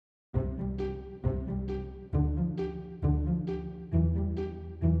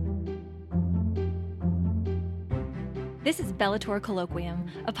This is Bellator Colloquium,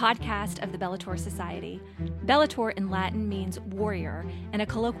 a podcast of the Bellator Society. Bellator in Latin means warrior, and a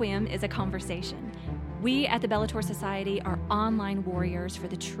colloquium is a conversation. We at the Bellator Society are online warriors for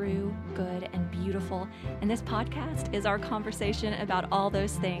the true, good, and beautiful, and this podcast is our conversation about all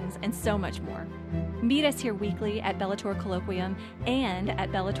those things and so much more. Meet us here weekly at Bellator Colloquium and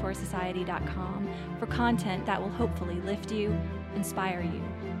at BellatorSociety.com for content that will hopefully lift you, inspire you,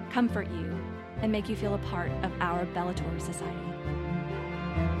 comfort you, and make you feel a part of our Bellator Society.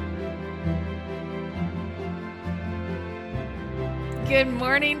 Good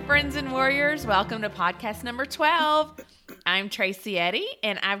morning, friends and warriors. Welcome to podcast number 12. I'm Tracy Eddy,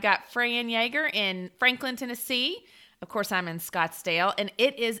 and I've got Fran Yeager in Franklin, Tennessee. Of course, I'm in Scottsdale, and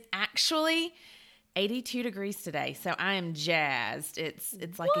it is actually 82 degrees today, so I am jazzed. It's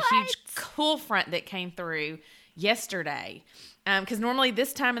like a huge cool front that came through yesterday, because normally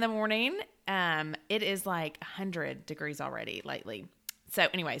this time in the morning, it is like 100 degrees already lately. So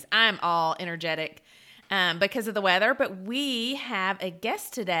anyways, I'm all energetic because of the weather, but we have a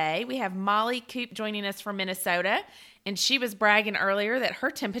guest today. We have Molly Coop joining us from Minnesota, and she was bragging earlier that her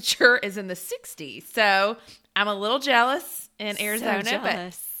temperature is in the 60s. So I'm a little jealous in Arizona,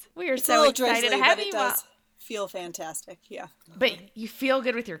 but we are so excited to have you. It does feel fantastic, yeah. But you feel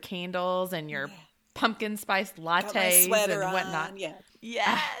good with your candles and your pumpkin spice lattes and whatnot. On, yeah.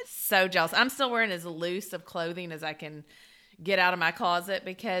 Yes. So jealous. I'm still wearing as loose of clothing as I can get out of my closet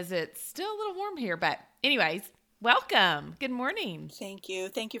because it's still a little warm here. But anyways, welcome. Good morning. Thank you.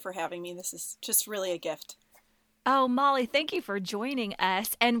 Thank you for having me. This is just really a gift. Oh, Molly, thank you for joining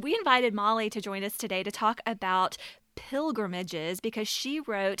us. And we invited Molly to join us today to talk about pilgrimages because she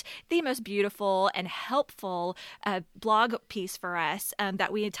wrote the most beautiful and helpful blog piece for us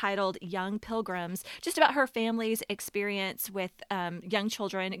that we entitled Young Pilgrims, just about her family's experience with young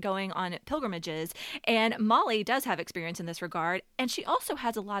children going on pilgrimages. And Molly does have experience in this regard, and she also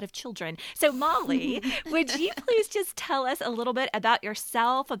has a lot of children. So Molly, would you please just tell us a little bit about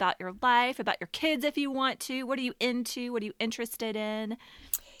yourself, about your life, about your kids if you want to? What are you into? What are you interested in?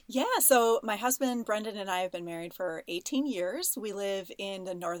 Yeah, so my husband, Brendan, and I have been married for 18 years. We live in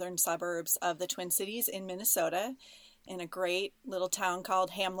the northern suburbs of the Twin Cities in Minnesota in a great little town called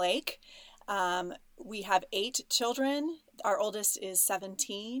Ham Lake. We have 8 children. Our oldest is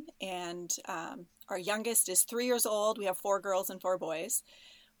 17, and our youngest is 3 years old. We have 4 girls and 4 boys.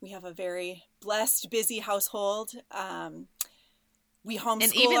 We have a very blessed, busy household. We homeschool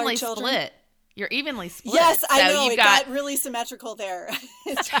and evenly our children. Split. You're evenly split. Yes, I so know. You've It got really symmetrical there.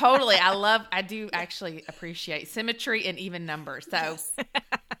 Totally. I do actually appreciate symmetry and even numbers. So yes.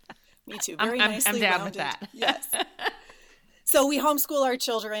 Me too. Very nicely I'm down rounded. with that. Yes. So we homeschool our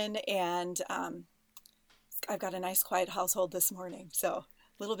children, and I've got a nice quiet household this morning. So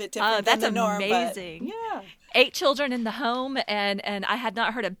a little bit different than the norm. That's amazing. Yeah. 8 children in the home, and I had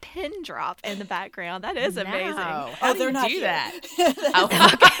not heard a pin drop in the background. That is amazing. How do you do that? Oh,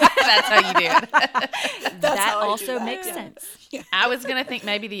 okay. That's how you do it. That also makes sense. Yeah. I was going to think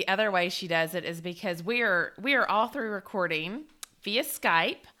maybe the other way she does it is because we are all through recording via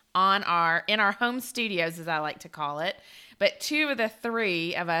Skype in our home studios, as I like to call it. But 2 of the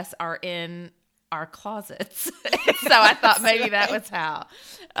 3 of us are in our closets. So I thought maybe that was how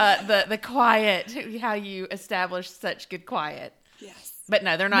the quiet, how you establish such good quiet. Yes. But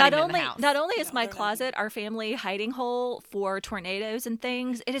no, they're not even in the house. Not only is my closet our family hiding hole for tornadoes and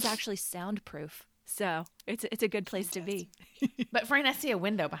things, it is actually soundproof. So it's a good place to be. But Fran, I see a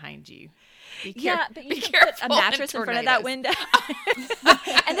window behind you. But you can put a mattress in front of that window.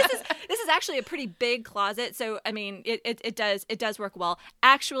 And this is actually a pretty big closet, so I mean it does work well.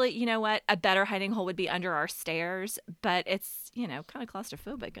 Actually, you know what? A better hiding hole would be under our stairs, but it's kind of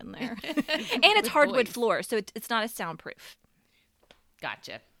claustrophobic in there, and it's hardwood floor, so it's not as soundproof.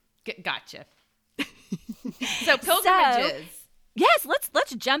 Gotcha. So pilgrimages. Yes,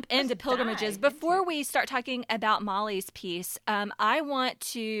 let's jump into pilgrimages. Before we start talking about Molly's piece, I want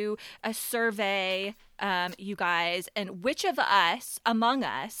to survey you guys and which of us, among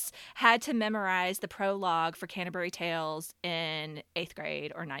us, had to memorize the prologue for Canterbury Tales in 8th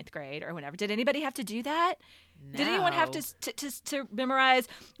grade or 9th grade or whenever. Did anybody have to do that? No. Did anyone have to memorize,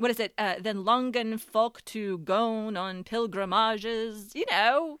 what is it, then longen folk to go on pilgrimages,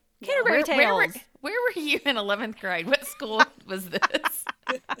 Canterbury Tales. Where were you in 11th grade? What school was this?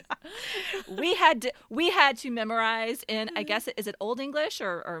 We had to memorize in, I guess, is it Old English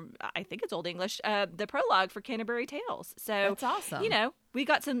or I think it's Old English, the prologue for Canterbury Tales. So that's awesome. We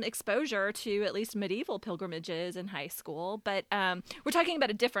got some exposure to at least medieval pilgrimages in high school, but we're talking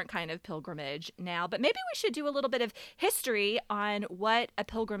about a different kind of pilgrimage now. But maybe we should do a little bit of history on what a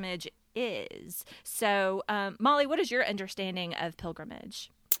pilgrimage is. So, Molly, what is your understanding of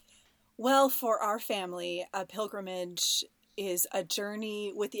pilgrimage? Well, for our family, a pilgrimage is a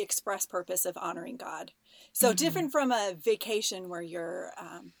journey with the express purpose of honoring God. So different from a vacation where you're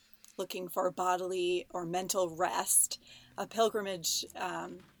looking for bodily or mental rest, a pilgrimage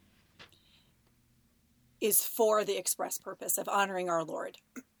is for the express purpose of honoring our Lord.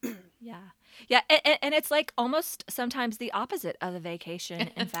 Yeah. Yeah. And it's like almost sometimes the opposite of a vacation,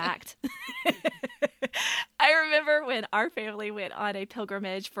 in fact. I remember when our family went on a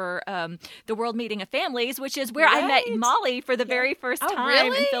pilgrimage for the World Meeting of Families, which is where I met Molly for the very first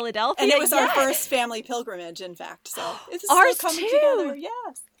time in Philadelphia. And it was our first family pilgrimage, in fact. So it's ours still coming too. together.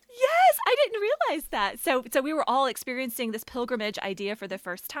 Yes. Yes, I didn't realize that. So we were all experiencing this pilgrimage idea for the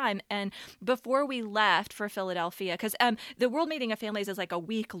first time. And before we left for Philadelphia, because the World Meeting of Families is like a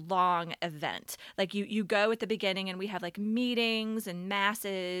week-long event. Like you go at the beginning and we have like meetings and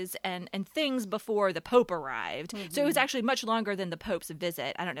masses and things before the Pope arrived. So it was actually much longer than the Pope's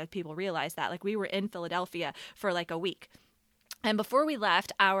visit. I don't know if people realize that. Like we were in Philadelphia for like a week. And before we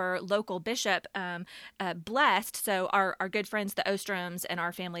left, our local bishop blessed, so our good friends, the Ostroms, and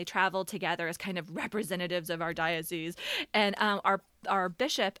our family traveled together as kind of representatives of our diocese. And our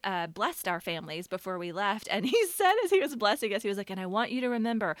bishop blessed our families before we left. And he said as he was blessing us, he was like, and I want you to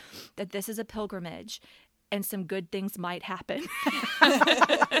remember that this is a pilgrimage and some good things might happen.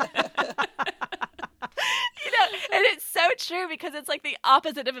 And it's so true because it's like the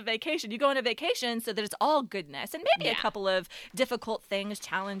opposite of a vacation. You go on a vacation so that it's all goodness and maybe a couple of difficult things,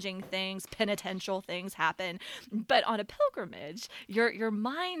 challenging things, penitential things happen. But on a pilgrimage, your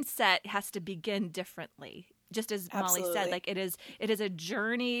mindset has to begin differently. Just as Molly said, like it is a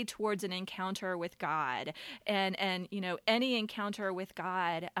journey towards an encounter with God, and any encounter with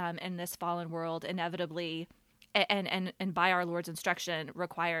God in this fallen world inevitably. And by our Lord's instruction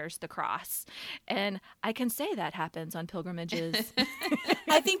requires the cross. And I can say that happens on pilgrimages.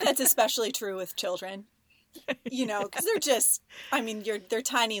 I think that's especially true with children, because they're just, they're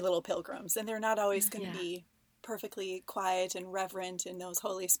tiny little pilgrims and they're not always going to be perfectly quiet and reverent in those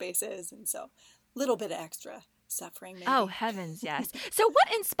holy spaces. And so a little bit of extra suffering, maybe. Oh, heavens, yes. So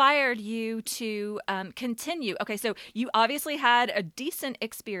what inspired you to continue? Okay, so you obviously had a decent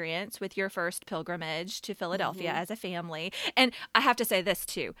experience with your first pilgrimage to Philadelphia as a family. And I have to say this,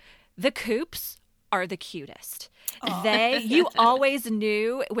 too. The Coops are the cutest. You always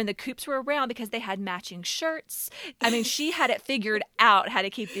knew when the Coops were around because they had matching shirts. She had it figured out how to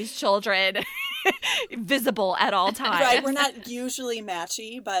keep these children visible at all times. Right, we're not usually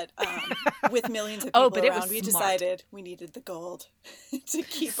matchy, but with millions of people around, we decided we needed the gold to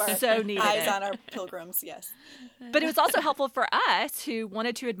keep our eyes on our pilgrims, yes. But it was also helpful for us who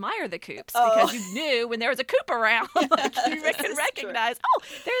wanted to admire the Coops because you knew when there was a Coop around, you could recognize,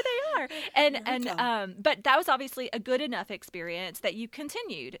 there they are. But that was obviously a good enough experience that you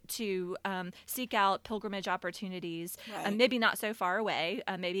continued to seek out pilgrimage opportunities, maybe not so far away,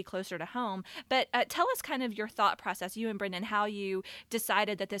 maybe closer to home. But tell us kind of your thought process, you and Brendan, how you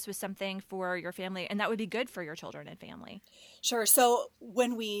decided that this was something for your family and that would be good for your children and family. Sure. So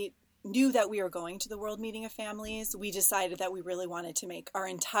when we knew that we were going to the World Meeting of Families, we decided that we really wanted to make our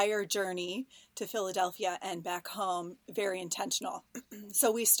entire journey to Philadelphia and back home very intentional.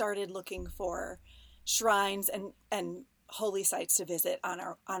 So we started looking for shrines and holy sites to visit on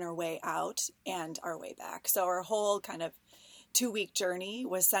our way out and our way back. So our whole kind of 2-week journey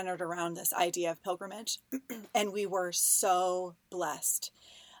was centered around this idea of pilgrimage, and we were so blessed.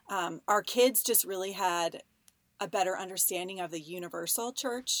 Our kids just really had a better understanding of the universal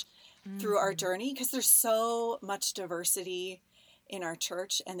church through our journey because there's so much diversity in our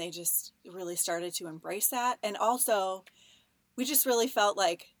church, and they just really started to embrace that. And also, we just really felt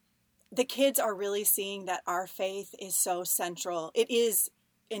like the kids are really seeing that our faith is so central. It is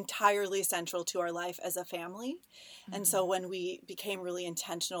entirely central to our life as a family. And so when we became really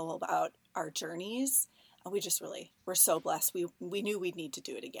intentional about our journeys, we're so blessed. We knew we'd need to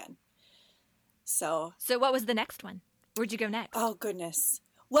do it again. So what was the next one? Where'd you go next? Oh, goodness.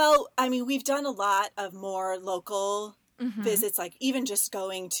 Well, we've done a lot of more local visits, like even just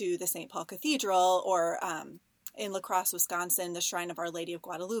going to the St. Paul Cathedral or in La Crosse, Wisconsin, the Shrine of Our Lady of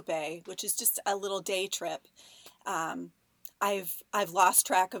Guadalupe, which is just a little day trip. I've lost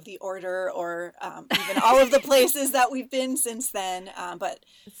track of the order or even all of the places that we've been since then. But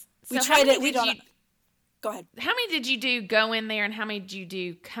we tried it. We don't. Go ahead. How many did you do going there, and how many did you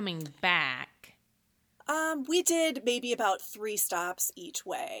do coming back? We did maybe about 3 stops each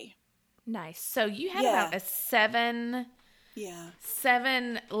way. Nice. So you had about a 7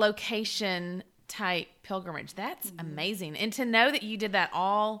 location type pilgrimage. That's amazing. And to know that you did that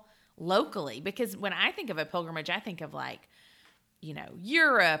all locally? Because when I think of a pilgrimage, I think of like,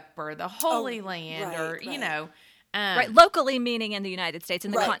 Europe or the Holy Land or, right. Locally meaning in the United States,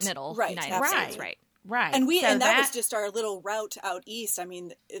 in the continental United absolutely. States. Right. Right. And that was just our little route out east. I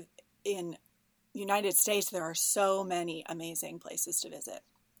mean, in United States, there are so many amazing places to visit.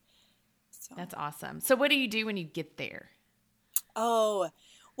 So. That's awesome. So what do you do when you get there? Oh,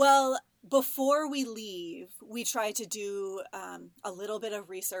 well, before we leave, we try to do a little bit of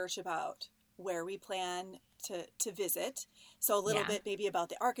research about where we plan to visit. So a little bit maybe about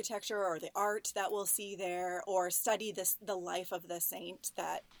the architecture or the art that we'll see there, or study the life of the saint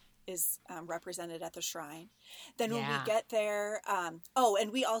that is represented at the shrine. Then when we get there,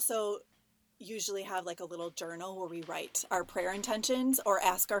 and we also usually have like a little journal where we write our prayer intentions or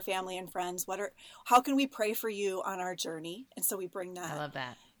ask our family and friends how can we pray for you on our journey, and so we bring that, I love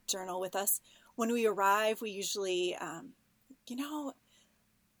that, journal with us. When we arrive, we usually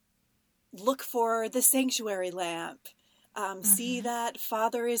look for the sanctuary lamp, see that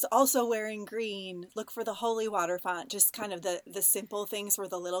Father is also wearing green, look for the holy water font, just kind of the simple things for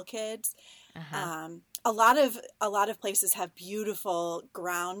the little kids. A lot of places have beautiful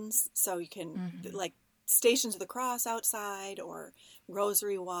grounds, so you can like Stations of the Cross outside, or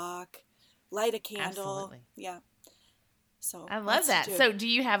Rosary Walk, light a candle. Absolutely. Yeah. So I love that. So do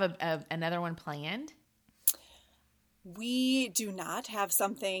you have another one planned? We do not have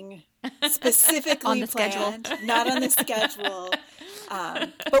something specifically planned, not on the schedule.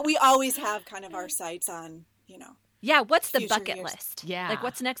 But we always have kind of our sights on, Yeah, what's the bucket years. list? Yeah. Like,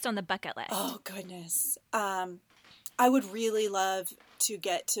 what's next on the bucket list? Oh, goodness. I would really love to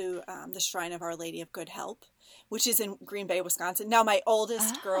get to the Shrine of Our Lady of Good Help, which is in Green Bay, Wisconsin. Now, my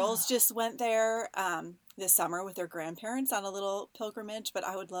oldest girls just went there this summer with their grandparents on a little pilgrimage, but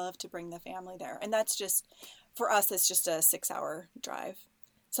I would love to bring the family there. And that's just, for us, it's just a 6-hour drive.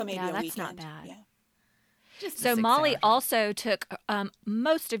 So maybe a that's weekend. not bad. Yeah. So Molly also took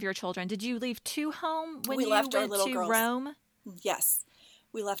most of your children. Did you leave 2 home when we you left our went little to girls. Rome? Yes.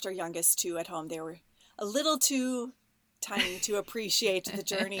 We left our youngest 2 at home. They were a little too tiny to appreciate the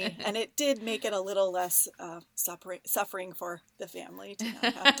journey, and it did make it a little less suffering for the family to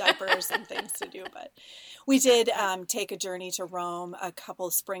not have diapers and things to do. But we did take a journey to Rome a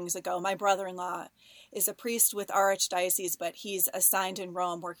couple springs ago. My brother-in-law is a priest with our archdiocese, but he's assigned in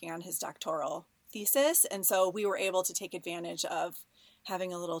Rome working on his doctoral thesis, and so we were able to take advantage of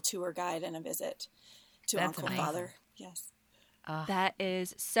having a little tour guide and a visit to Uncle amazing. Father. Yes. That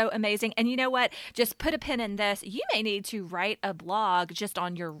is so amazing. And you know what? Just put a pin in this. You may need to write a blog just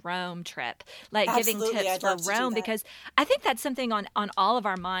on your Rome trip, like Absolutely. giving I'd tips love for to do Rome, that. because I think that's something on all of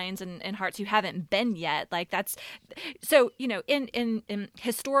our minds and hearts who haven't been yet. Like that's so, in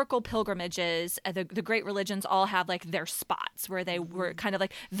historical pilgrimages, the great religions all have like their spots where they were kind of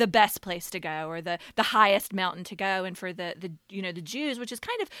like the best place to go, or the highest mountain to go. And for the Jews, which is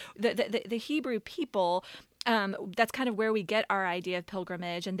kind of the Hebrew people, that's kind of where we get our idea of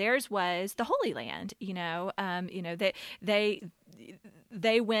pilgrimage, and theirs was the Holy Land.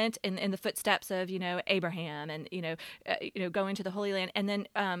 They went in the footsteps of Abraham, and going to the Holy Land. And then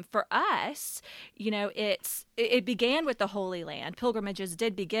for us, it began with the Holy Land. Pilgrimages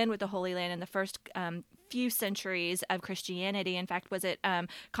did begin with the Holy Land in the first few centuries of Christianity. In fact, was it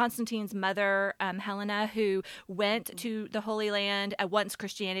Constantine's mother, Helena, who went to the Holy Land once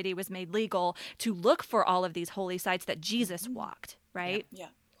Christianity was made legal, to look for all of these holy sites that Jesus walked, right? Yeah.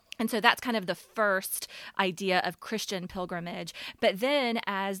 And so that's kind of the first idea of Christian pilgrimage. But then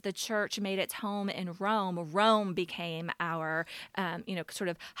as the church made its home in Rome, Rome became our, sort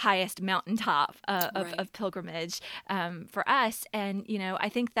of highest mountaintop of pilgrimage for us. And, I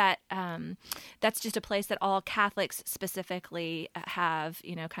think that that's just a place that all Catholics specifically have,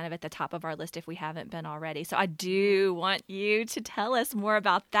 kind of at the top of our list if we haven't been already. So I do want you to tell us more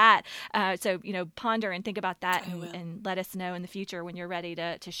about that. So ponder and think about that, and let us know in the future when you're ready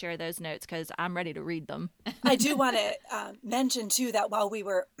to share those notes, because I'm ready to read them. I do want to mention too that while we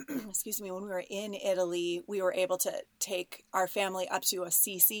were, when we were in Italy, we were able to take our family up to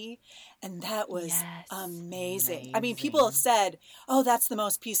Assisi, and that was amazing. I mean, people have said, "Oh, that's the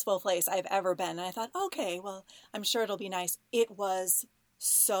most peaceful place I've ever been," and I thought, okay, well, I'm sure it'll be nice. It was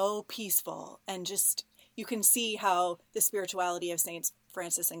so peaceful, and just you can see how the spirituality of Saints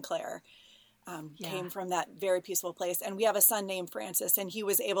Francis and Clare came from that very peaceful place. And we have a son named Francis, and he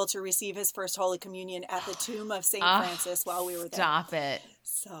was able to receive his first Holy Communion at the tomb of St. Francis while we were there. Stop it.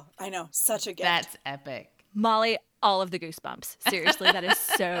 So I know, such a gift. That's epic. Molly, all of the goosebumps. Seriously, that is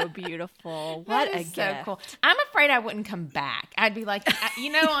so beautiful. What a gift. So cool. I'm afraid I wouldn't come back. I'd be like,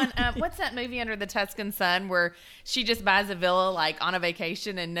 on what's that movie Under the Tuscan Sun where she just buys a villa like on a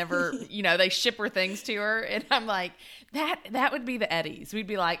vacation and never, they ship her things to her. And I'm like, that would be the Eddies. We'd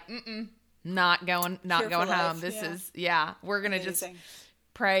be like, not going home. This is, we're going to just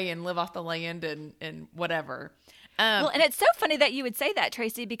pray and live off the land and whatever. Well, and it's so funny that you would say that,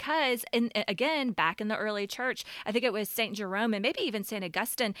 Tracy, because, again, back in the early church, I think it was St. Jerome and maybe even St.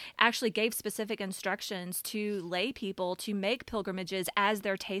 Augustine actually gave specific instructions to lay people to make pilgrimages as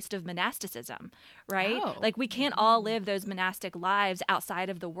their taste of monasticism, right? Oh. Like, we can't all live those monastic lives outside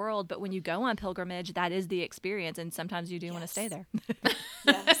of the world, but when you go on pilgrimage, that is the experience, and sometimes you do want to stay there.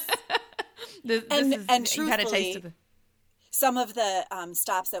 Yes. and truthfully, you had a taste of some of the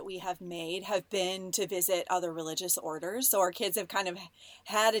stops that we have made have been to visit other religious orders. So our kids have kind of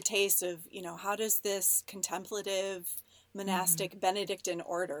had a taste of, how does this contemplative, monastic Benedictine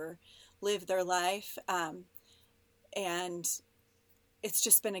order live their life? And it's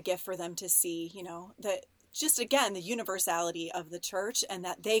just been a gift for them to see, that just, again, the universality of the church and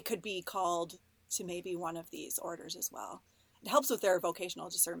that they could be called to maybe one of these orders as well. It helps with their vocational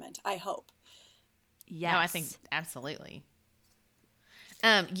discernment, I hope. Yes. No, I think absolutely.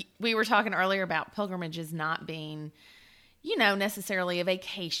 We were talking earlier about pilgrimages not being, necessarily a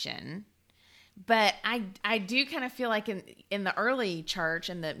vacation, but I do kind of feel like in the early church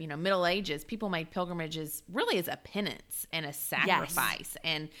and the Middle Ages, people made pilgrimages really as a penance and a sacrifice,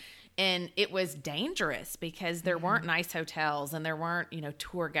 and it was dangerous because there weren't nice hotels and there weren't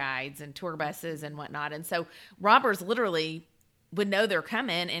tour guides and tour buses and whatnot, and so robbers literally would know they're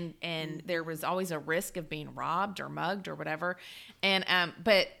coming, and there was always a risk of being robbed or mugged or whatever. And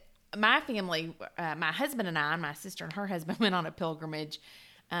but my family, my husband and I, and my sister and her husband went on a pilgrimage,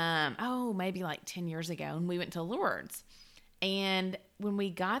 maybe like 10 years ago, and we went to Lourdes. And when we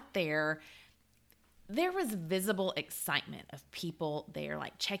got there was visible excitement of people there,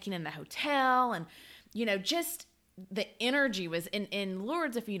 like checking in the hotel, and just the energy was in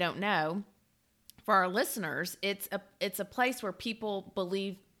Lourdes. If you don't know, for our listeners, it's a place where people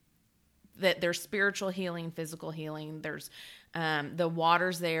believe that there's spiritual healing, physical healing. There's the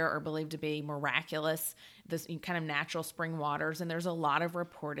waters there are believed to be miraculous, this kind of natural spring waters, and there's a lot of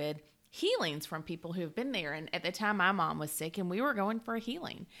reported healings from people who have been there. And at the time, my mom was sick, and we were going for a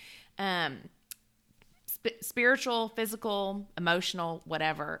healing, spiritual, physical, emotional,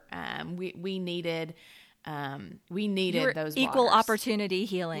 whatever. We needed. Those equal waters. Opportunity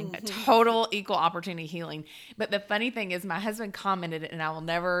healing. A total equal opportunity healing. But the funny thing is, my husband commented, and I will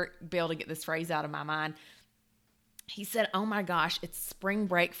never be able to get this phrase out of my mind. He said, "Oh my gosh, it's spring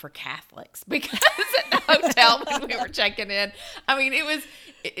break for Catholics," because at the hotel when we were checking in, I mean,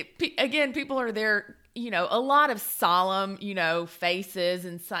 again, people are there, a lot of solemn, faces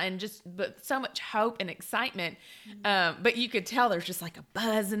and just, but so much hope and excitement. But you could tell there's just like a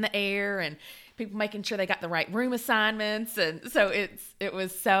buzz in the air, and people making sure they got the right room assignments. And so it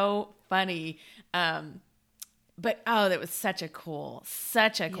was so funny. But that was such a cool, Yeah.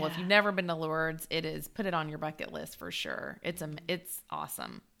 if you've never been to Lourdes, put it on your bucket list for sure. It's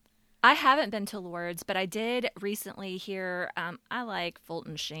awesome. I haven't been to Lourdes, but I did recently hear, I like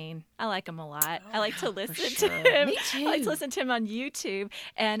Fulton Sheen. I like him a lot. I like to listen to him. Me too. I like to listen to him on YouTube.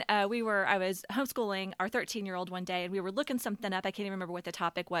 And I was homeschooling our 13-year-old one day, and we were looking something up. I can't even remember what the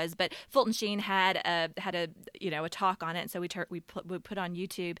topic was, but Fulton Sheen had a talk on it. And so we put on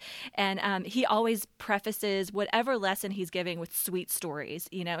YouTube, and he always prefaces whatever lesson he's giving with sweet stories,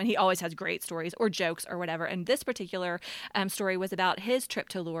 and he always has great stories or jokes or whatever. And this particular story was about his trip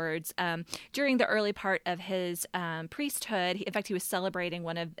to Lourdes. During the early part of his priesthood. In fact, he was celebrating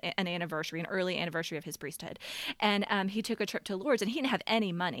an early anniversary of his priesthood. And he took a trip to Lourdes, and he didn't have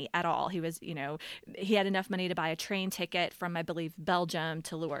any money at all. He was, he had enough money to buy a train ticket from, I believe, Belgium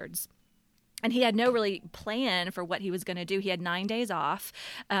to Lourdes. And he had no really plan for what he was going to do. He had 9 days off.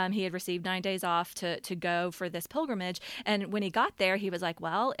 He had received 9 days off to go for this pilgrimage. And when he got there, he was like,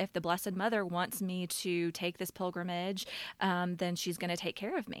 well, if the Blessed Mother wants me to take this pilgrimage, then she's going to take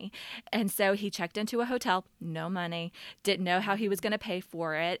care of me. And so he checked into a hotel, no money, didn't know how he was going to pay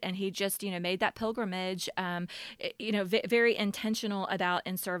for it. And he just, made that pilgrimage, very intentional about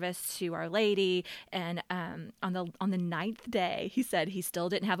in service to Our Lady. And on the 9th day, he said he still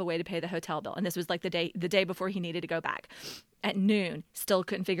didn't have a way to pay the hotel bill. And this was like the day before he needed to go back. At noon, still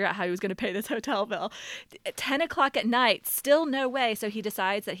couldn't figure out how he was going to pay this hotel bill. At 10 o'clock at night, still no way. So he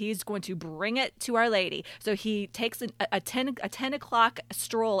decides that he's going to bring it to Our Lady. So he takes a 10 o'clock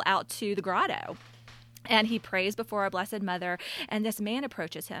stroll out to the grotto. And he prays before our Blessed Mother, and this man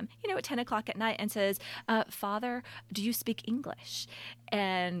approaches him, at 10 o'clock at night and says, Father, do you speak English?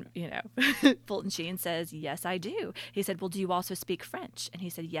 And, Fulton Sheen says, yes, I do. He said, well, do you also speak French? And he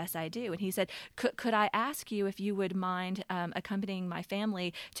said, yes, I do. And he said, could I ask you if you would mind accompanying my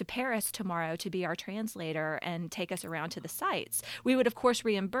family to Paris tomorrow to be our translator and take us around to the sites? We would, of course,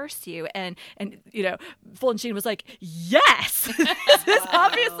 reimburse you. And Fulton Sheen was like, yes, this is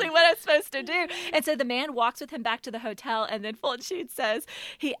obviously what I'm supposed to do. And so the man walks with him back to the hotel, and then Fulton Sheen says,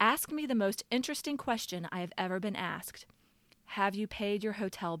 he asked me the most interesting question I have ever been asked. Have you paid your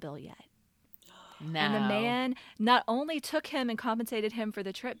hotel bill yet? No. And the man not only took him and compensated him for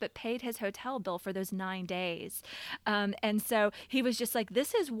the trip, but paid his hotel bill for those 9 days. And so he was just like,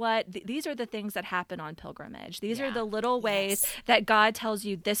 this is these are the things that happen on pilgrimage. These are the little ways that God tells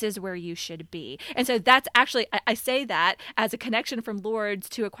you this is where you should be. And so that's actually, I say that as a connection from Lourdes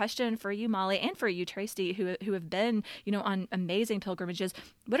to a question for you, Molly, and for you, Tracy, who have been, on amazing pilgrimages.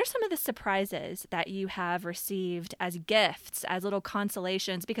 What are some of the surprises that you have received as gifts, as little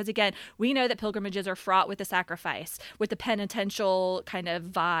consolations? Because again, we know that pilgrimages are fraught with the sacrifice, with the penitential kind of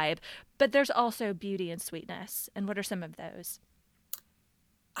vibe, but there's also beauty and sweetness. And what are some of those?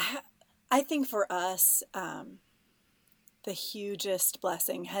 I think for us, the hugest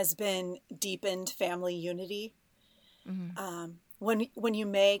blessing has been deepened family unity. Mm-hmm. When you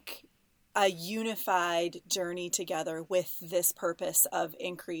make a unified journey together with this purpose of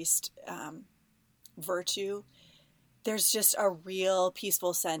increased virtue, there's just a real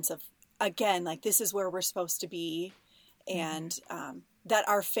peaceful sense of, again, like this is where we're supposed to be, and that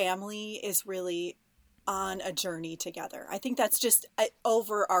our family is really on a journey together. I think that's just an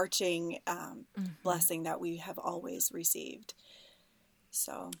overarching blessing that we have always received.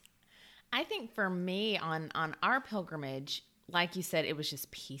 So I think for me on our pilgrimage, like you said, it was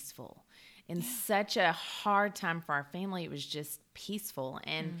just peaceful. In such a hard time for our family, it was just peaceful.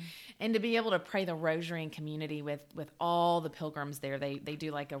 And to be able to pray the rosary in community with all the pilgrims there, they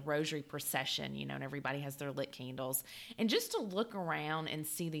do like a rosary procession, and everybody has their lit candles. And just to look around and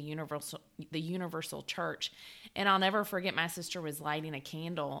see the universal church. And I'll never forget, my sister was lighting a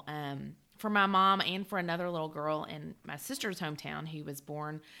candle for my mom and for another little girl in my sister's hometown who was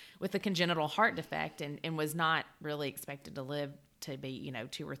born with a congenital heart defect and was not really expected to live to be,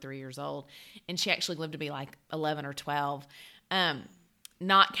 2 or 3 years old. And she actually lived to be like 11 or 12.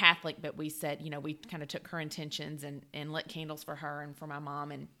 Not Catholic, but we said, we kind of took her intentions and lit candles for her and for my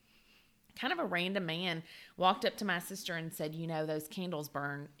mom. And kind of a random man walked up to my sister and said, those candles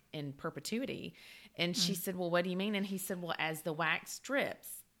burn in perpetuity. And she said, well, what do you mean? And he said, well, as the wax drips,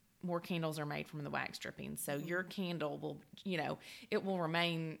 more candles are made from the wax dripping. So your candle will, it will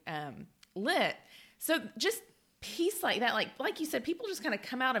remain lit. So just peace like that, like you said, people just kind of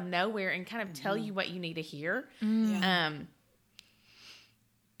come out of nowhere and kind of tell you what you need to hear.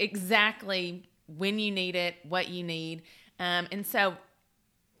 Exactly when you need it, what you need. And so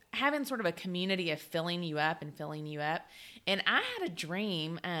having sort of a community of filling you up. And I had a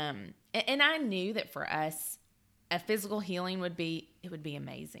dream, and I knew that for us, a physical healing would be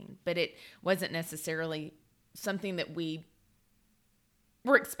amazing, but it wasn't necessarily something that we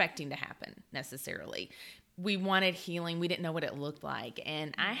were expecting to happen necessarily. We wanted healing. We didn't know what it looked like.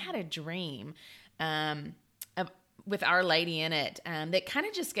 And I had a dream with Our Lady in it that kind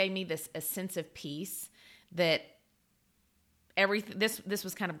of just gave me a sense of peace that everything, this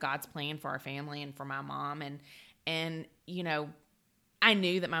was kind of God's plan for our family and for my mom. And I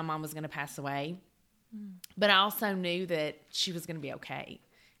knew that my mom was going to pass away, but I also knew that she was going to be okay.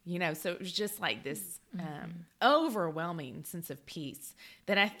 So it was just like this overwhelming sense of peace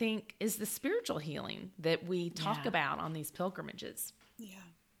that I think is the spiritual healing that we talk about on these pilgrimages. Yeah.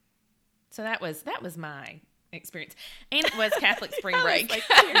 So that was my experience. And it was Catholic spring break.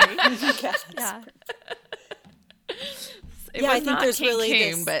 Yeah. I think there's Cancun, really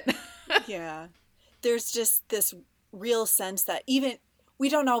this, but there's just this real sense that even we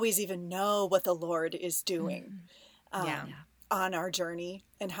don't always even know what the Lord is doing. On our journey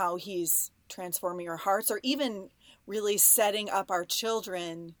and how he's transforming our hearts, or even really setting up our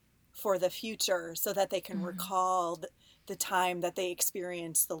children for the future so that they can recall the time that they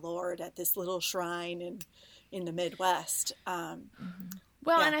experienced the Lord at this little shrine in the Midwest. And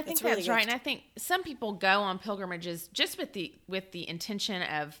I think that's right. And I think some people go on pilgrimages just with the intention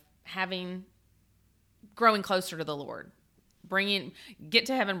of growing closer to the Lord. Get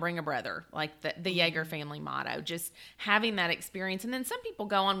to heaven, bring a brother, like the Yeager family motto, just having that experience. And then some people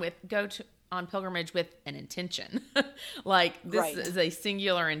go on pilgrimage with an intention, like this is a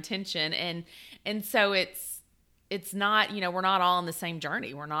singular intention. And so it's it's not, we're not all on the same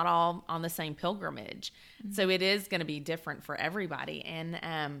journey. We're not all on the same pilgrimage. Mm-hmm. So it is going to be different for everybody.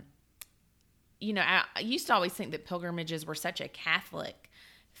 And, I used to always think that pilgrimages were such a Catholic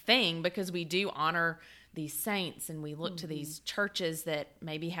thing because we do honor these saints and we look to these churches that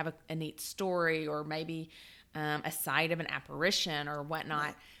maybe have a neat story or maybe a site of an apparition or whatnot.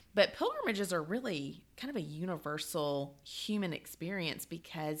 Right. But pilgrimages are really kind of a universal human experience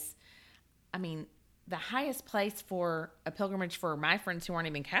because, the highest place for a pilgrimage for my friends who aren't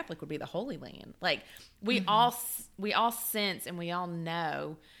even Catholic would be the Holy Land. Like we all sense and we all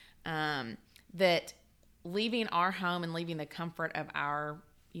know that leaving our home and leaving the comfort of our,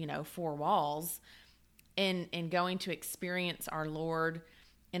 four walls and going to experience our Lord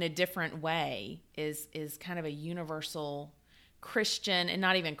in a different way is kind of a universal Christian, and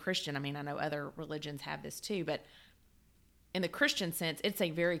not even Christian. I know other religions have this too, but in the Christian sense, it's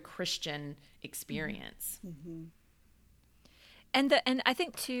a very Christian experience. Mm-hmm. And I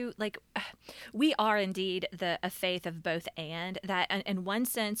think too, like we are indeed a faith of both, and that in one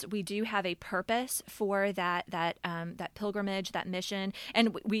sense we do have a purpose for that pilgrimage, that mission,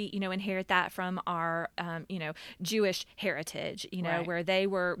 and we inherit that from our Jewish heritage, right. Where they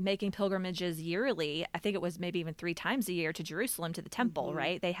were making pilgrimages yearly. I think it was maybe even 3 times a year to Jerusalem, to the temple,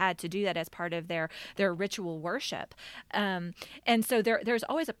 right? They had to do that as part of their ritual worship, and so there's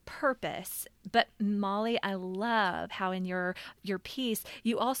always a purpose. But Molly, I love how in your piece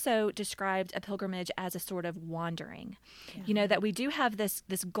you also described a pilgrimage as a sort of wandering. Yeah. That we do have this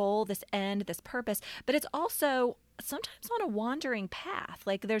goal, this end, this purpose, but it's also sometimes on a wandering path.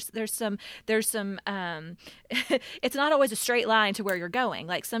 Like there's some it's not always a straight line to where you're going.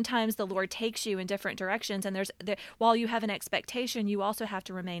 Like sometimes the Lord takes you in different directions, and while you have an expectation, you also have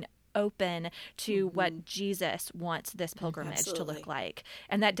to remain open to what Jesus wants this pilgrimage to look like.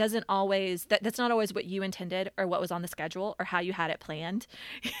 And that doesn't always, that's not always what you intended or what was on the schedule or how you had it planned.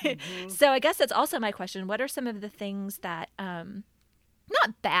 So I guess that's also my question. What are some of the things that,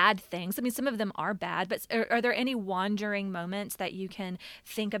 not bad things, some of them are bad, but are there any wandering moments that you can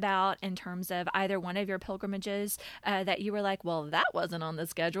think about in terms of either one of your pilgrimages that you were like, well, that wasn't on the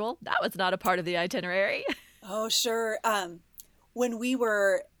schedule. That was not a part of the itinerary. Oh, sure. When we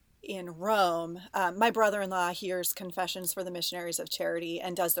were in Rome, my brother-in-law hears confessions for the Missionaries of Charity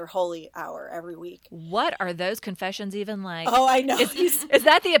and does their holy hour every week. What are those confessions even like? Oh, I know. Is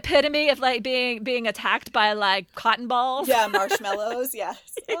that the epitome of like being attacked by like cotton balls? Yeah, marshmallows. Yes.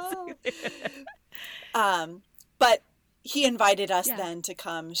 But he invited us then to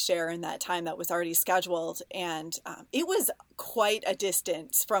come share in that time that was already scheduled, and it was quite a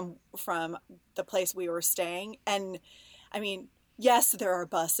distance from the place we were staying, and yes, there are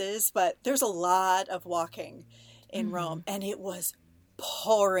buses, but there's a lot of walking in Rome. And it was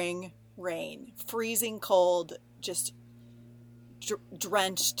pouring rain, freezing cold, just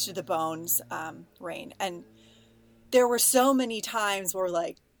drenched to the bones rain. And there were so many times where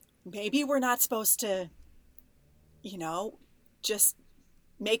like, maybe we're not supposed to, just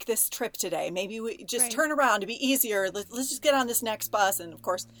make this trip today. Maybe we just turn around to be easier. Let's just get on this next bus. And of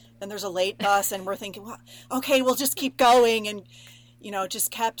course, then there's a late bus and we're thinking, well, okay, we'll just keep going. And,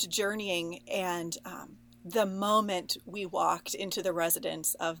 just kept journeying. And the moment we walked into the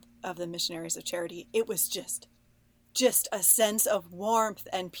residence of the Missionaries of Charity, it was just a sense of warmth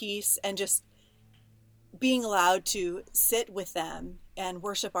and peace, and just being allowed to sit with them and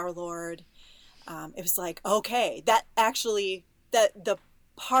worship our Lord. It was like, okay, that actually, the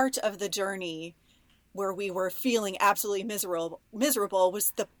part of the journey where we were feeling absolutely miserable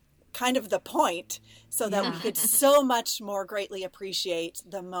was the kind of the point, so that we could so much more greatly appreciate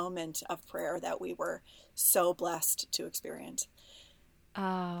the moment of prayer that we were so blessed to experience. Oh,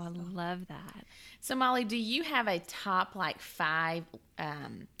 I love that. So Molly, do you have a top 5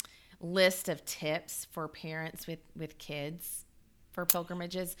 list of tips for parents with kids for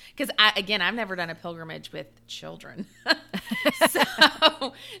pilgrimages? Because I've never done a pilgrimage with children.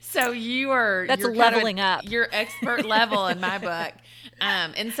 so you're leveling up. You're expert level in my book.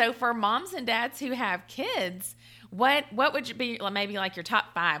 And so for moms and dads who have kids, what would you be maybe like your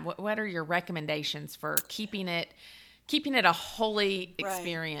top 5? What are your recommendations for keeping it a holy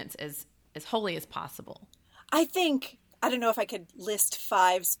experience, as holy as possible? I don't know if I could list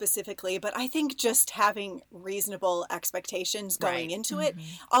 5 specifically, but I think just having reasonable expectations going into it,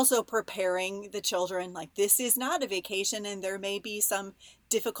 also preparing the children, like this is not a vacation and there may be some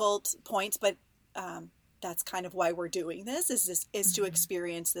difficult points, but that's kind of why we're doing this, is to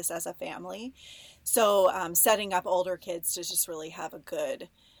experience this as a family. So setting up older kids to just really have a good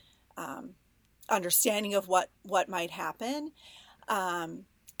understanding of what might happen. And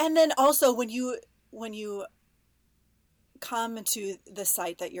then also when you come to the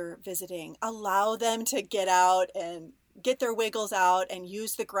site that you're visiting, allow them to get out and get their wiggles out and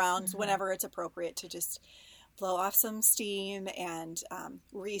use the grounds whenever it's appropriate to just blow off some steam and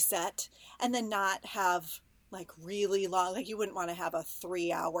reset, and then not have like really long, like you wouldn't want to have a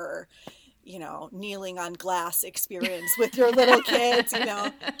 3-hour, kneeling on glass experience with your little kids,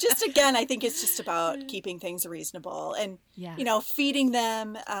 just again, I think it's just about keeping things reasonable and, feeding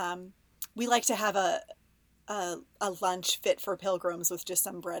them. We like to have a lunch fit for pilgrims with just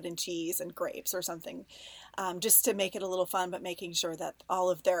some bread and cheese and grapes or something, just to make it a little fun, but making sure that all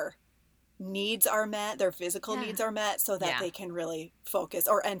of their needs are met, their physical needs are met, so that they can really focus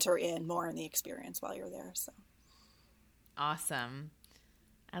or enter in more in the experience while you're there. So awesome.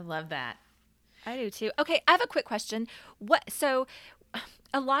 I love that. I do too. Okay, I have a quick question. So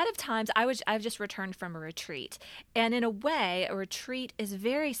a lot of times I've just returned from a retreat, and in a way a retreat is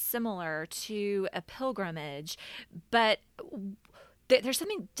very similar to a pilgrimage, but there's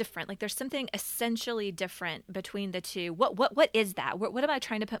something different. Like there's something essentially different between the two. What is that? What am I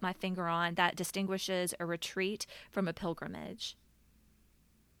trying to put my finger on that distinguishes a retreat from a pilgrimage?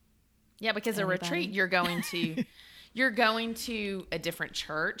 Yeah, because a retreat you're going to a different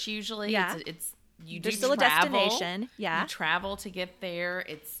church usually. Yeah. There's still travel. A destination. Yeah. You travel to get there.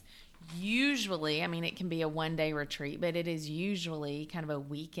 It's usually, it can be a 1-day retreat, but it is usually kind of a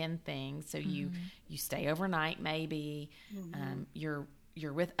weekend thing. So you stay overnight maybe. You're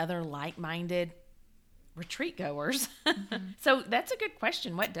with other like-minded retreat goers. So that's a good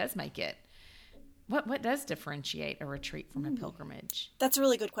question. What does make it? What does differentiate a retreat from a pilgrimage? That's a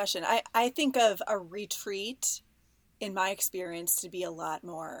really good question. I think of a retreat, in my experience, to be a lot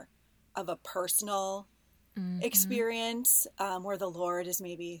more of a personal experience, where the Lord is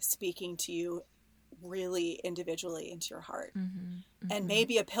maybe speaking to you really individually into your heart. And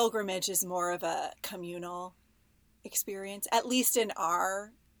maybe a pilgrimage is more of a communal experience, at least in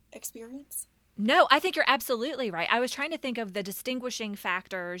our experience. No, I think you're absolutely right. I was trying to think of the distinguishing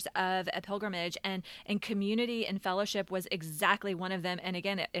factors of a pilgrimage, and community and fellowship was exactly one of them. And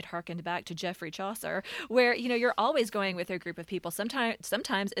again, it harkened back to Geoffrey Chaucer, where, you're always going with a group of people.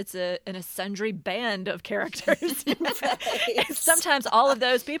 Sometimes it's an sundry band of characters. Right. Sometimes all of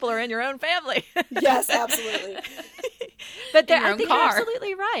those people are in your own family. Yes, absolutely. But I think you're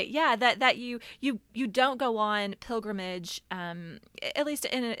absolutely right. Yeah, that you don't go on pilgrimage, at least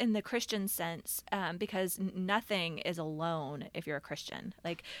in the Christian sense, because nothing is alone if you're a Christian.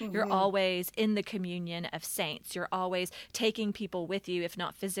 Like you're always in the communion of saints. You're always taking people with you, if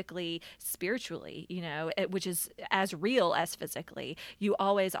not physically, spiritually. Which is as real as physically. You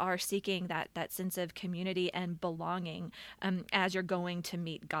always are seeking that sense of community and belonging as you're going to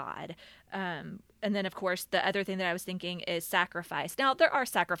meet God. And then, of course, the other thing that I was thinking is sacrifice. Now, there are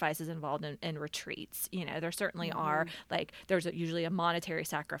sacrifices involved in retreats. There certainly are. Like, there's usually a monetary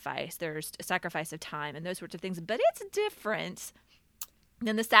sacrifice. There's a sacrifice of time and those sorts of things. But it's different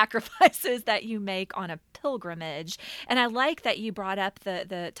than the sacrifices that you make on a pilgrimage. And I like that you brought up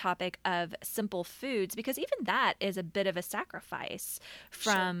the topic of simple foods, because even that is a bit of a sacrifice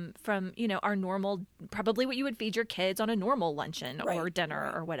from our normal, probably what you would feed your kids on a normal luncheon or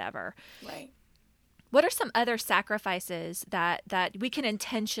dinner or whatever. Right. What are some other sacrifices that we can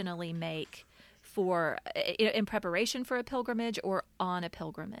intentionally make for in preparation for a pilgrimage or on a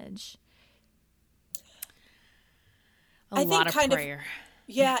pilgrimage? A lot of prayer.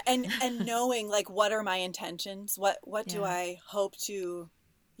 Yeah, and knowing, like, what are my intentions? What do I hope to,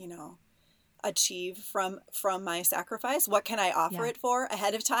 achieve from my sacrifice? What can I offer it for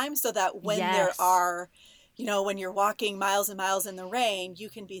ahead of time, so that when there are, when you're walking miles and miles in the rain, you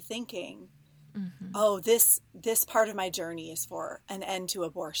can be thinking, oh, this part of my journey is for an end to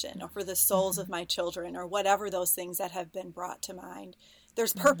abortion, or for the souls of my children, or whatever those things that have been brought to mind.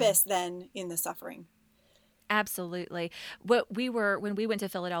 There's purpose then in the suffering. Absolutely. When we went to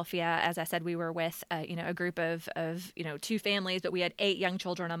Philadelphia, as I said, we were with a group of 2 families, but we had 8 young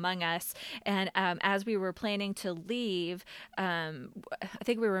children among us. And as we were planning to leave, I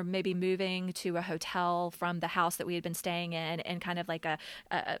think we were maybe moving to a hotel from the house that we had been staying in kind of like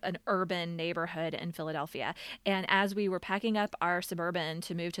an urban neighborhood in Philadelphia. And as we were packing up our Suburban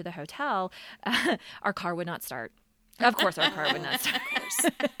to move to the hotel, our car would not start. Of course, our car would not start.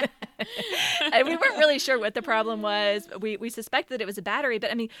 And we weren't really sure what the problem was. We suspected that it was a battery,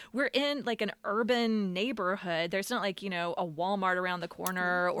 but we're in like an urban neighborhood. There's not like, a Walmart around the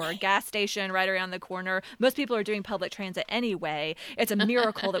corner or a gas station right around the corner. Most people are doing public transit anyway. It's a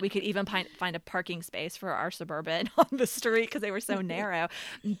miracle that we could even find a parking space for our Suburban on the street because they were so narrow.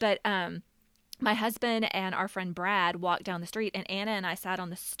 But my husband and our friend Brad walked down the street, and Anna and I sat on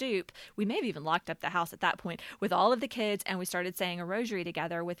the stoop. We may have even locked up the house at that point with all of the kids, and we started saying a rosary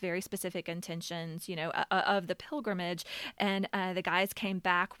together with very specific intentions, of the pilgrimage. And the guys came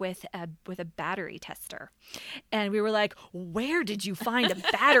back with a battery tester, and we were like, "Where did you find a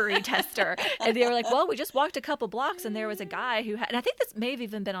battery tester?" And they were like, "Well, we just walked a couple blocks, and there was a guy who had," and I think this may have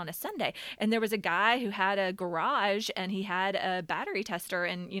even been on a Sunday, and there was a guy who had a garage, and he had a battery tester,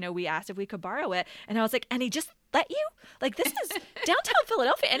 and we asked if we could borrow it, and I was like, and he just let you? Like, this is downtown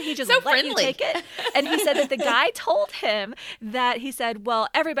Philadelphia, and he just So let friendly. you take it. And he said that the guy told him that, he said, well,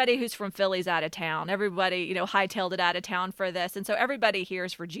 everybody who's from Philly's out of town. Everybody, hightailed it out of town for this, and so everybody here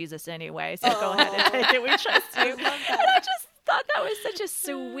is for Jesus anyway, so go ahead and take it. We trust you. And I just thought that was such a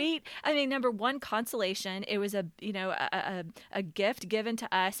sweet, number one, consolation. It was a gift given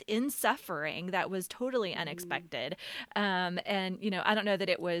to us in suffering that was totally unexpected. And I don't know that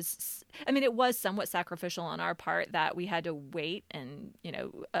it was somewhat sacrificial on our part that we had to wait and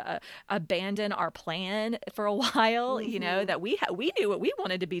abandon our plan for a while, that we knew what we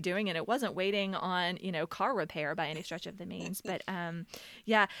wanted to be doing, and it wasn't waiting on car repair by any stretch of the means. But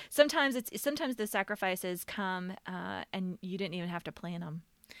sometimes the sacrifices come and you didn't even have to plan them.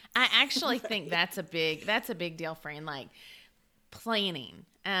 I actually think that's a big deal, Fran. Like, planning.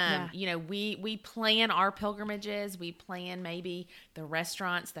 We plan our pilgrimages. We plan maybe the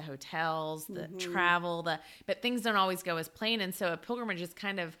restaurants, the hotels, the travel, but things don't always go as planned. And so a pilgrimage is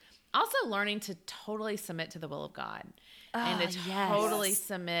kind of also learning to totally submit to the will of God. And to totally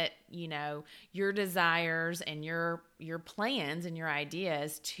submit, your desires and your plans and your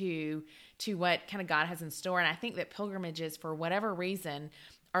ideas to what kind of God has in store. And I think that pilgrimages, for whatever reason,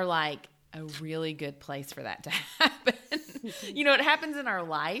 are like a really good place for that to happen. It happens in our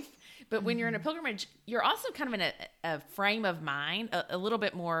life, but when you're in a pilgrimage, you're also kind of in a frame of mind, a little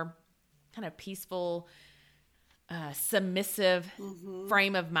bit more kind of peaceful, submissive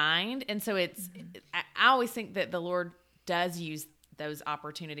frame of mind. And so I always think that the Lord does use those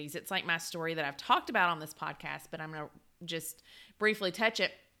opportunities. It's like my story that I've talked about on this podcast, but I'm going to just briefly touch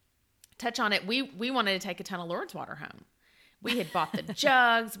on it. We wanted to take a ton of Lourdes water home. We had bought the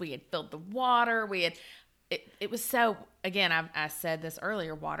jugs. We had filled the water. It was so, again, I said this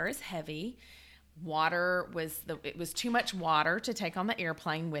earlier, water is heavy. It was too much water to take on the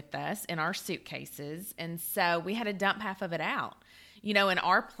airplane with us in our suitcases. And so we had to dump half of it out. And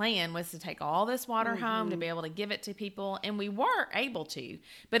our plan was to take all this water home to be able to give it to people. And we were able to,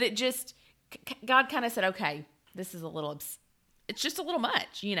 but it just, God kind of said, okay, this is it's just a little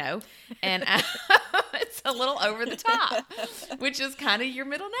much, and it's a little over the top, which is kind of your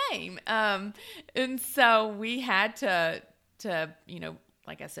middle name. And so we had to,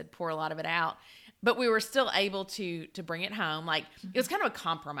 like I said, pour a lot of it out, but we were still able to bring it home. Like, it was kind of a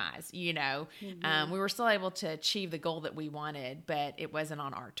compromise, we were still able to achieve the goal that we wanted, but it wasn't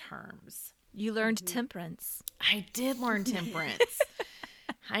on our terms. You learned temperance. I did learn temperance.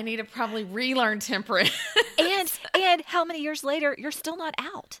 I need to probably relearn temperance. And how many years later, you're still not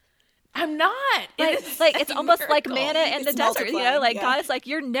out? I'm not. It's almost like manna in the desert. multiplying, God is like,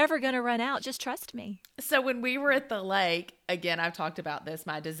 you're never going to run out. Just trust me. So when we were at the lake, again, I've talked about this,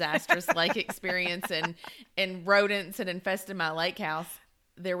 my disastrous lake experience, and rodents had infested my lake house.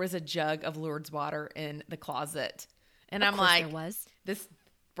 There was a jug of Lourdes water in the closet. And I'm like,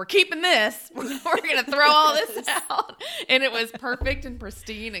 we're keeping this. We're going to throw all this out. And it was perfect and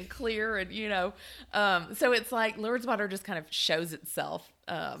pristine and clear. And, so it's like Lourdes water just kind of shows itself.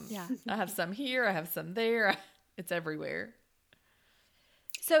 I have some here. I have some there. It's everywhere.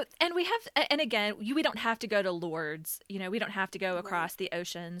 So, and again, we don't have to go to Lourdes, we don't have to go across the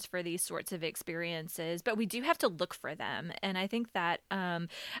oceans for these sorts of experiences, but we do have to look for them. And I think that I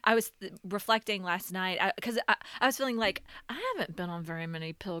was reflecting last night because I was feeling like I haven't been on very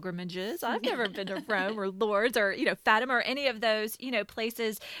many pilgrimages. I've never been to Rome or Lourdes or, Fatima or any of those,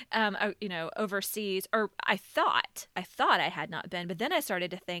 places, overseas, or I thought I had not been, but then I started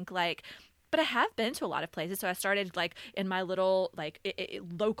to think like, but I have been to a lot of places. So I started like in my little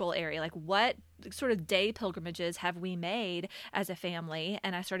local area, like what sort of day pilgrimages have we made as a family?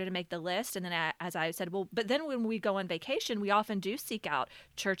 And I started to make the list. And then as I said, but then when we go on vacation, we often do seek out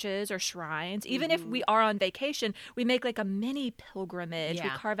churches or shrines. Even if we are on vacation, we make like a mini pilgrimage. Yeah. We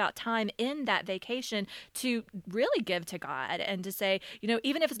carve out time in that vacation to really give to God and to say,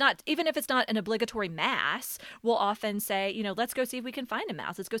 even if it's not an obligatory mass, we'll often say, let's go see if we can find a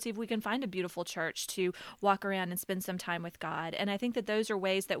mass. Let's go see if we can find a beautiful church to walk around and spend some time with God. And I think that those are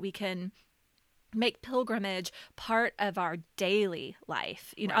ways that we can make pilgrimage part of our daily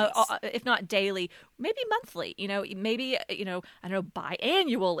life, Right. if not daily, maybe monthly, maybe, I don't know,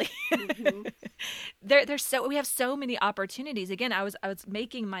 biannually. Mm-hmm. We have so many opportunities. Again, I was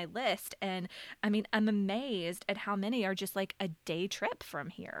making my list, and I mean, I'm amazed at how many are just like a day trip from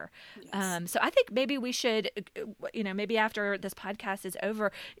here. Yes. So I think maybe we should, maybe after this podcast is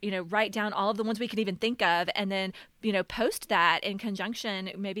over, write down all of the ones we can even think of, and then, post that in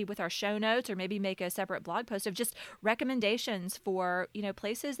conjunction maybe with our show notes, or maybe make a separate blog post of just recommendations for,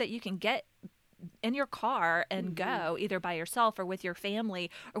 places that you can get in your car and go either by yourself or with your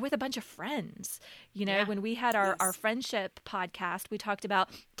family or with a bunch of friends. Yeah. When we had our Yes. friendship podcast, we talked about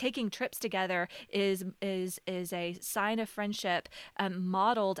taking trips together is a sign of friendship,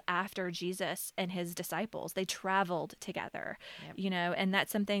 modeled after Jesus and his disciples. They traveled together, and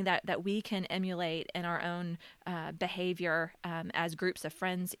that's something that we can emulate in our own behavior as groups of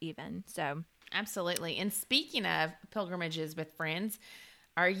friends even. So Absolutely. And speaking of pilgrimages with friends,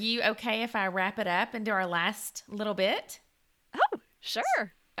 are you okay if I wrap it up into our last little bit? oh,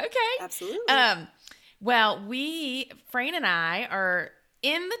 sure. Okay. Absolutely. Well, Fran and I are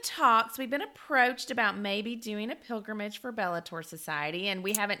in the talks. We've been approached about maybe doing a pilgrimage for Bellator Society, and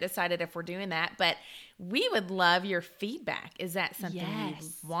we haven't decided if we're doing that, but we would love your feedback. Is that something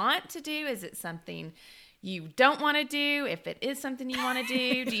Yes. you want to do? Is it something you don't want to do? If it is something you want to do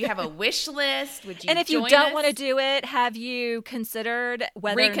you have a wish list? Would you And if you join don't us? want to do it, have you considered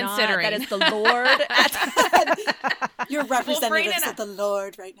whether or not Reconsidering. that is the Lord? You're Fran representatives and I- of the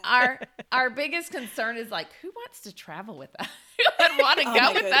Lord right now. Our biggest concern is like, who wants to travel with us? Who would want to Oh, go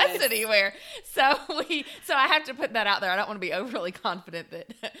my with us goodness. anywhere? So I have to put that out there. I don't want to be overly confident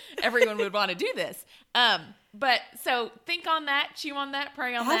that everyone would want to do this. But so think on that, chew on that,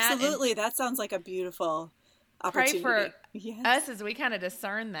 pray on that. and Absolutely. That sounds like a beautiful Pray opportunity. for Yes. us as we kind of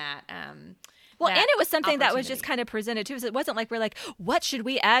discern that. Well, that and it was something that was just opportunity. kind of presented too. So it wasn't like we're like, what should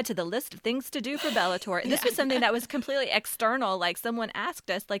we add to the list of things to do for Bellator? This was something that was completely external. Like someone asked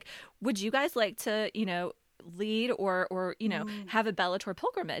us, like, would you guys like to, lead or have a Bellator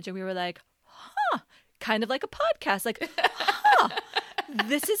pilgrimage? And we were like, kind of like a podcast. Like,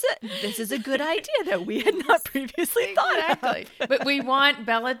 this is a good idea that we had not previously thought of. Exactly. But we want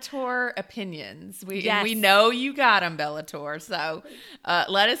Bellator opinions. Yes. We know you got them, Bellator. So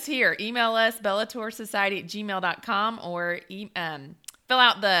let us hear. Email us, BellatorSociety@gmail.com, or fill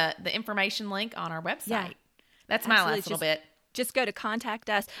out the information link on our website. Yeah. That's my Absolutely. last little bit. Just go to contact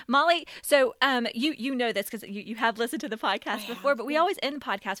us. Molly, so you know this because you have listened to the podcast before, but we always end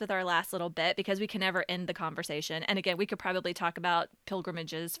podcasts with our last little bit because we can never end the conversation. And again, we could probably talk about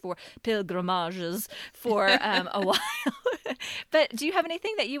pilgrimages for a while. But do you have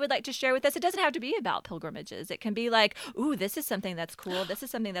anything that you would like to share with us? It doesn't have to be about pilgrimages. It can be like, ooh, this is something that's cool. This is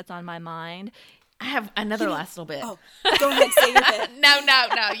something that's on my mind. I have another last little bit. Oh, go ahead, say your bit. No,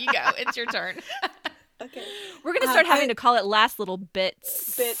 you go. It's your turn. Okay. We're going to start having to call it last little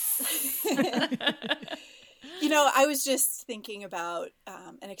bits. Bits. I was just thinking about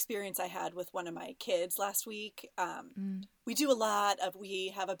an experience I had with one of my kids last week. We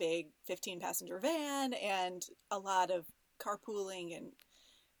have a big 15-passenger van and a lot of carpooling and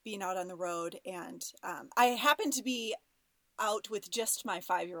being out on the road. And I happened to be out with just my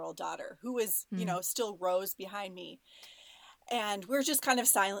 5-year-old daughter, who was, still rows behind me. And we're just kind of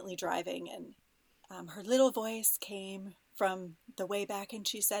silently driving, and her little voice came from the way back, and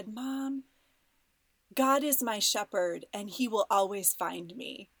she said, "Mom, God is my shepherd, and he will always find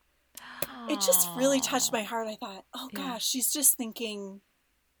me." It just really touched my heart. I thought, oh gosh, she's just thinking,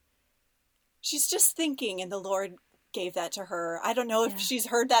 and the Lord gave that to her. I don't know if she's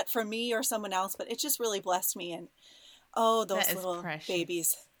heard that from me or someone else, but it just really blessed me. And those That is little precious.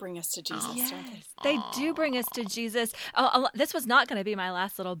 babies bring us to Jesus. Yes, Don't they? they do bring us to Jesus. This was not going to be my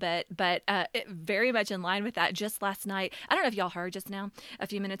last little bit, but very much in line with that. Just last night, I don't know if y'all heard just now, a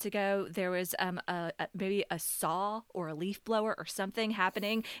few minutes ago, there was maybe a saw or a leaf blower or something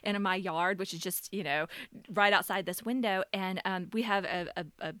happening in my yard, which is just, right outside this window. And we have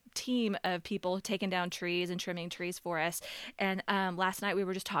a team of people taking down trees and trimming trees for us. And last night we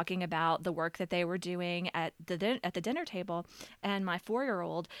were just talking about the work that they were doing at the dinner table. And my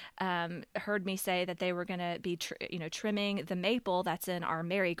 4-year-old heard me say that they were going to be, trimming the maple that's in our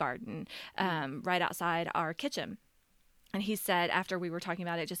Mary garden right outside our kitchen. And he said, after we were talking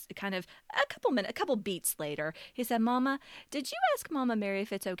about it, just kind of a couple beats later, he said, "Mama, did you ask Mama Mary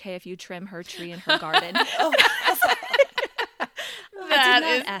if it's okay if you trim her tree in her garden?" That's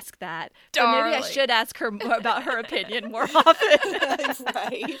not ask that. darling. Or maybe I should ask her more about her opinion more often.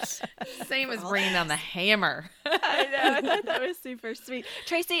 Right. Same as bringing down the hammer. I know. I thought that was super sweet.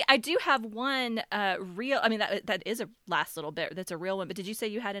 Tracy, I do have one real, I mean, that is a last little bit. That's a real one. But did you say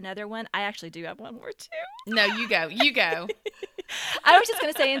you had another one? I actually do have one more too. No, you go. You go. I was just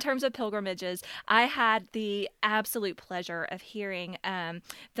going to say, in terms of pilgrimages, I had the absolute pleasure of hearing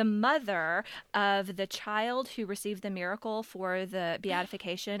the mother of the child who received the miracle for the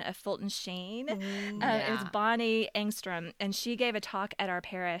beatification of Fulton Sheen. It was Bonnie Engstrom, and she gave a talk at our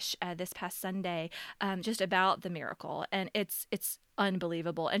parish this past Sunday just about the miracle, and it's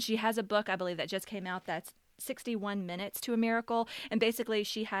unbelievable. And she has a book, I believe, that just came out that's 61 Minutes to a Miracle. And basically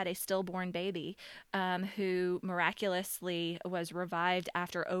she had a stillborn baby who miraculously was revived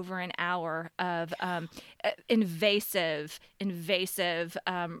after over an hour of invasive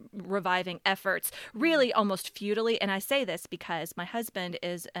reviving efforts, really almost futilely. And I say this because my husband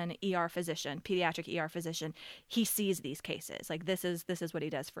is an ER physician, pediatric ER physician. He sees these cases. Like this is what he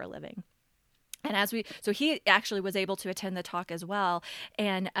does for a living. And so he actually was able to attend the talk as well.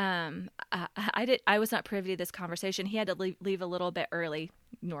 And I was not privy to this conversation. He had to leave a little bit early.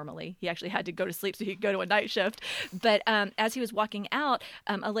 Normally, he actually had to go to sleep so he could go to a night shift. But as he was walking out,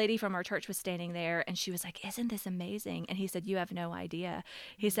 a lady from our church was standing there, and she was like, "Isn't this amazing?" And he said, "You have no idea."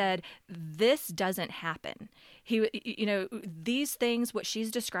 He said, "This doesn't happen." These things, what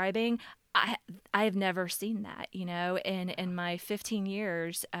she's describing, I have never seen that, in my 15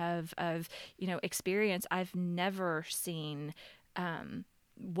 years of experience. I've never seen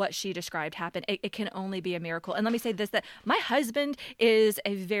what she described happen. It can only be a miracle. And let me say this, that my husband is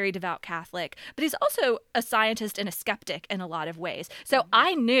a very devout Catholic, but he's also a scientist and a skeptic in a lot of ways. So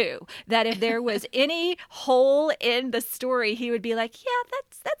I knew that if there was any hole in the story, he would be like, yeah,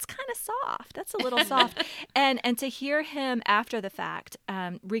 that's kind of soft. That's a little soft. And to hear him after the fact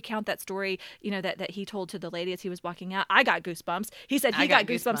recount that story, that he told to the lady as he was walking out, I got goosebumps. He said he got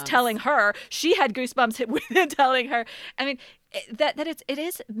goosebumps telling her. She had goosebumps within telling her. I mean, it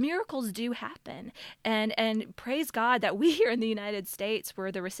is miracles do happen, and praise God that we here in the United States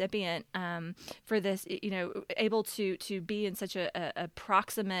were the recipient for this, able to be in such a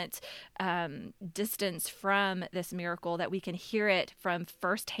proximate distance from this miracle, that we can hear it from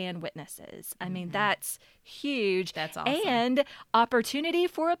firsthand witnesses. I mean, that's huge. That's awesome. And opportunity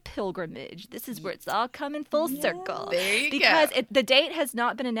for a pilgrimage. This is where it's all coming full circle. There you because go. The date has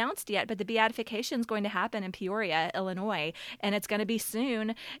not been announced yet, but the beatification is going to happen in Peoria, Illinois, and it's going to be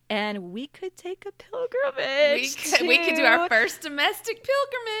soon. And we could take a pilgrimage. We could do our first domestic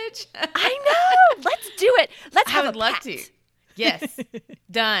pilgrimage. I know. Let's do it. Let's have I would a love pact. to. Yes.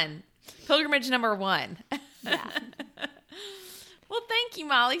 Done. Pilgrimage number 1. Yeah. Well, thank you,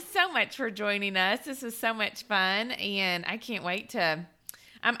 Molly, so much for joining us. This was so much fun, and I can't wait to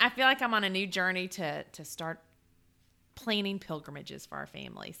I feel like I'm on a new journey to start planning pilgrimages for our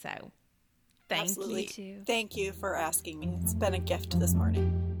family. So thank Absolutely. you. Too. Thank you for asking me. It's been a gift this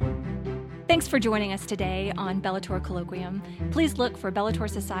morning. Thanks for joining us today on Bellator Colloquium. Please look for Bellator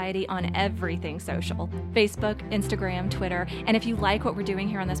Society on everything social, Facebook, Instagram, Twitter. And if you like what we're doing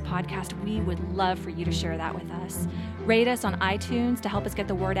here on this podcast, we would love for you to share that with us. Rate us on iTunes to help us get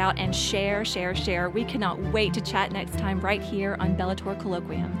the word out, and share. We cannot wait to chat next time right here on Bellator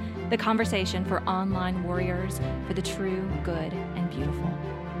Colloquium, the conversation for online warriors for the true, good, and beautiful.